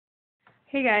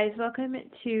Hey guys, welcome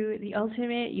to the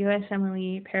Ultimate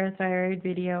USMLE Parathyroid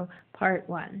video, part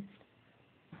 1.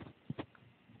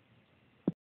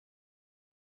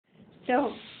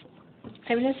 So,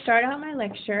 I'm going to start out my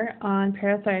lecture on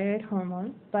parathyroid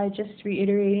hormone by just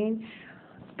reiterating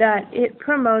that it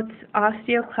promotes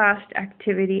osteoclast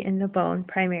activity in the bone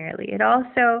primarily. It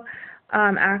also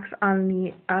acts on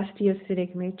the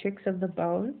osteocytic matrix of the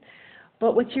bone.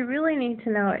 But what you really need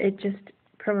to know, it just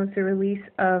promotes the release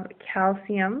of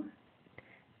calcium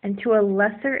and to a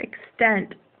lesser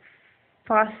extent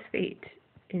phosphate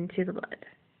into the blood.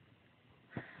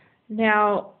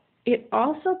 Now, it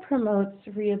also promotes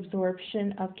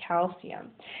reabsorption of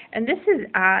calcium, and this is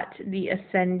at the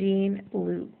ascending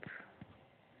loop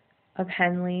of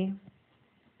Henle,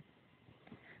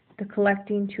 the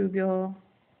collecting tubule,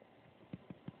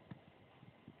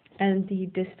 and the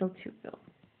distal tubule.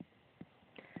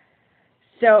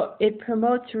 So it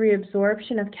promotes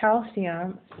reabsorption of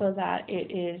calcium so that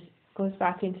it goes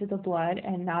back into the blood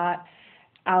and not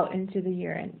out into the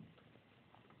urine.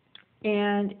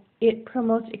 And it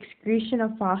promotes excretion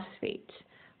of phosphate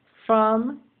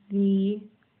from the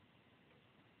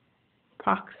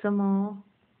proximal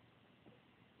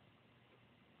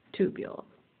tubule.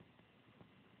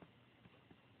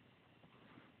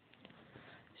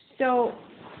 So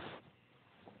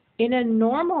in a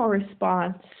normal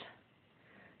response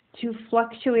to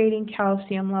fluctuating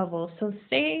calcium levels, so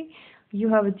say you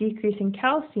have a decrease in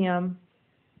calcium,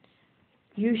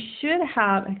 you should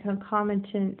have a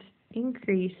concomitant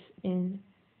increase in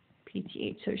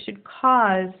PTH. So it should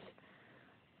cause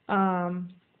an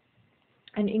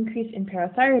increase in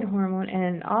parathyroid hormone,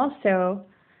 and also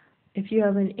if you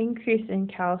have an increase in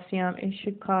calcium, it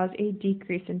should cause a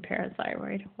decrease in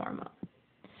parathyroid hormone.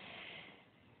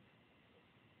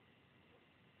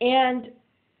 And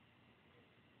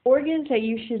organs that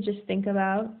you should just think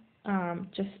about,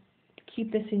 just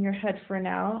keep this in your head for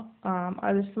now,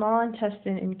 are the small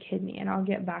intestine and kidney, and I'll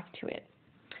get back to it.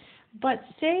 But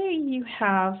say you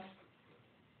have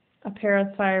a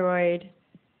parathyroid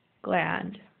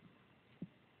gland,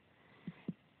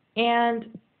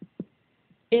 and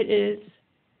it is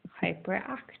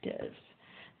hyperactive.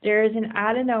 There is an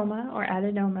adenoma or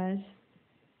adenomas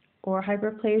or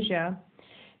hyperplasia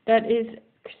that is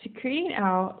secreting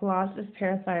out lots of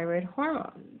parathyroid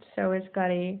hormone. So it's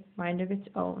got a mind of its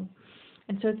own.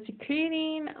 And so it's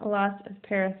secreting lots of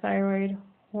parathyroid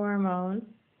hormone.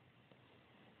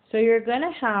 So you're going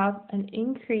to have an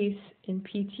increase in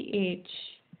PTH.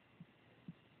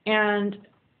 And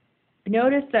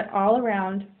notice that all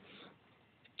around,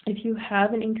 if you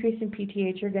have an increase in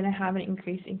PTH, you're going to have an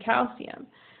increase in calcium.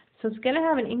 So it's going to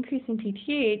have an increase in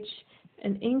PTH,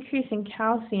 an increase in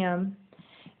calcium.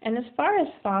 And as far as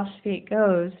phosphate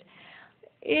goes,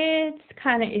 it's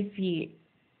kind of iffy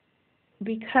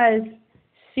because,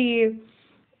 see,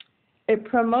 it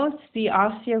promotes the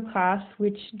osteoclast,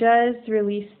 which does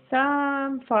release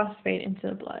some phosphate into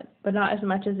the blood, but not as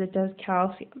much as it does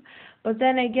calcium. But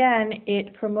then again,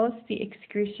 it promotes the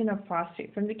excretion of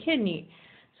phosphate from the kidney.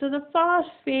 So the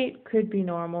phosphate could be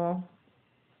normal.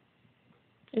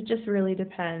 It just really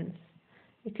depends.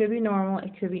 It could be normal,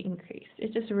 it could be increased.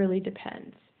 It just really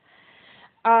depends.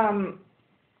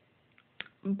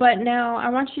 But now I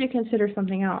want you to consider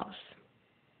something else.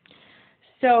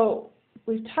 So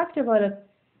we've talked about a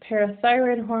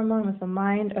parathyroid hormone with a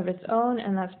mind of its own,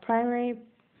 and that's primary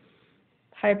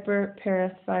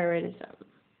hyperparathyroidism.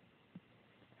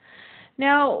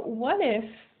 Now, what if,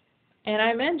 and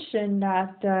I mentioned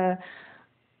that the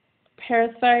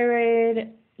parathyroid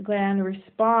gland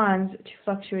responds to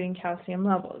fluctuating calcium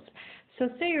levels. So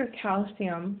say your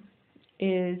calcium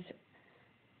is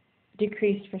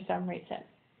decreased for some reason.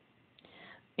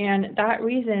 And that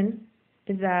reason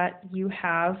is that you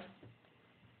have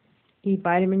a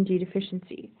vitamin D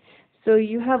deficiency. So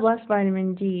you have less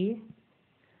vitamin D,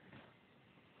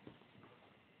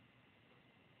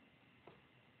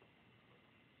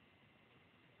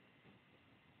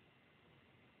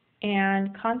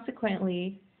 and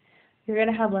consequently, you're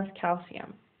going to have less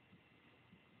calcium.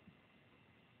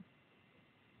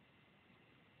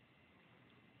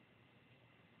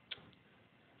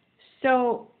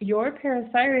 So your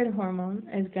parathyroid hormone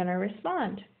is going to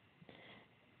respond.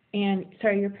 Your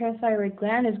parathyroid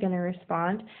gland is going to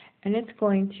respond, and it's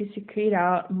going to secrete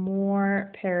out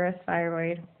more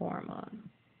parathyroid hormone.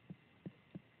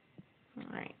 All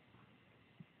right.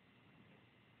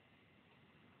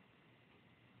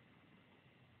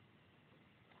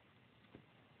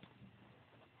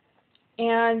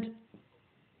 And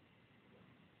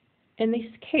in this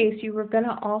case, you were going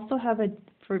to also have a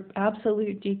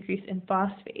absolute decrease in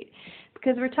phosphate,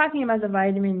 because we're talking about the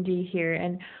vitamin D here,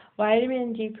 and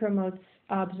vitamin D promotes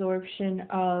absorption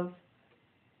of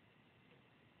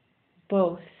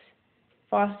both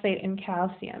phosphate and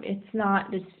calcium. It's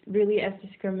not really as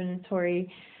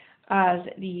discriminatory as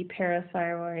the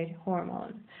parathyroid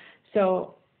hormone.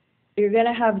 So you're going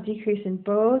to have a decrease in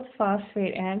both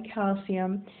phosphate and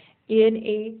calcium in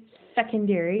a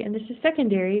secondary, and this is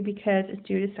secondary because it's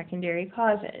due to secondary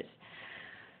causes.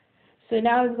 So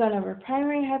now we've gone over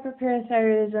primary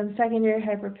hyperparathyroidism, secondary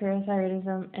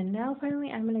hyperparathyroidism, and now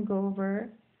finally I'm going to go over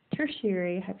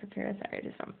tertiary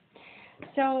hyperparathyroidism.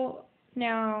 So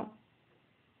now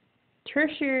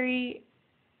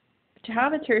to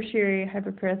have a tertiary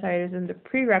hyperparathyroidism, the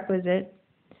prerequisite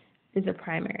is a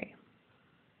primary.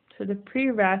 So the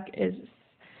prereq is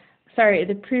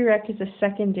a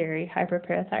secondary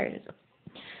hyperparathyroidism.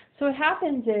 So what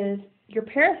happens is your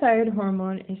parathyroid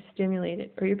hormone is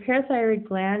stimulated, or your parathyroid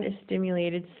gland is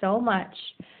stimulated so much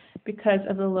because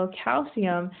of the low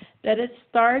calcium that it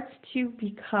starts to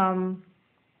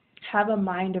have a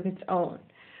mind of its own.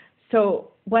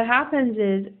 So what happens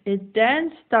is it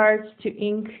then starts to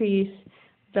increase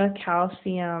the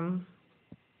calcium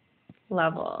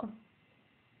level.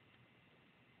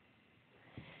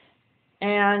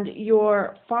 And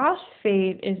your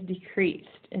phosphate is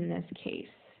decreased in this case.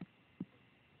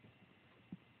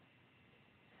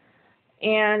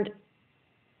 And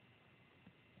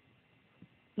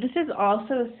this is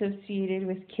also associated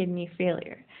with kidney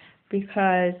failure,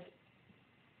 because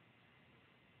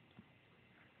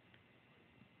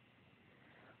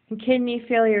in kidney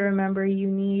failure, remember, you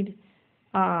need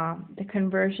the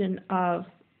conversion of,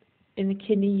 in the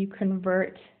kidney you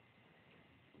convert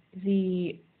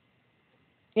the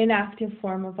inactive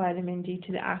form of vitamin D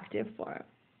to the active form.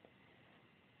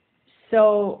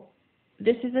 So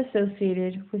this is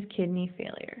associated with kidney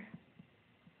failure.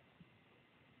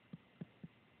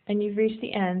 And you've reached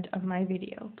the end of my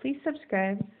video. Please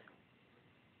subscribe.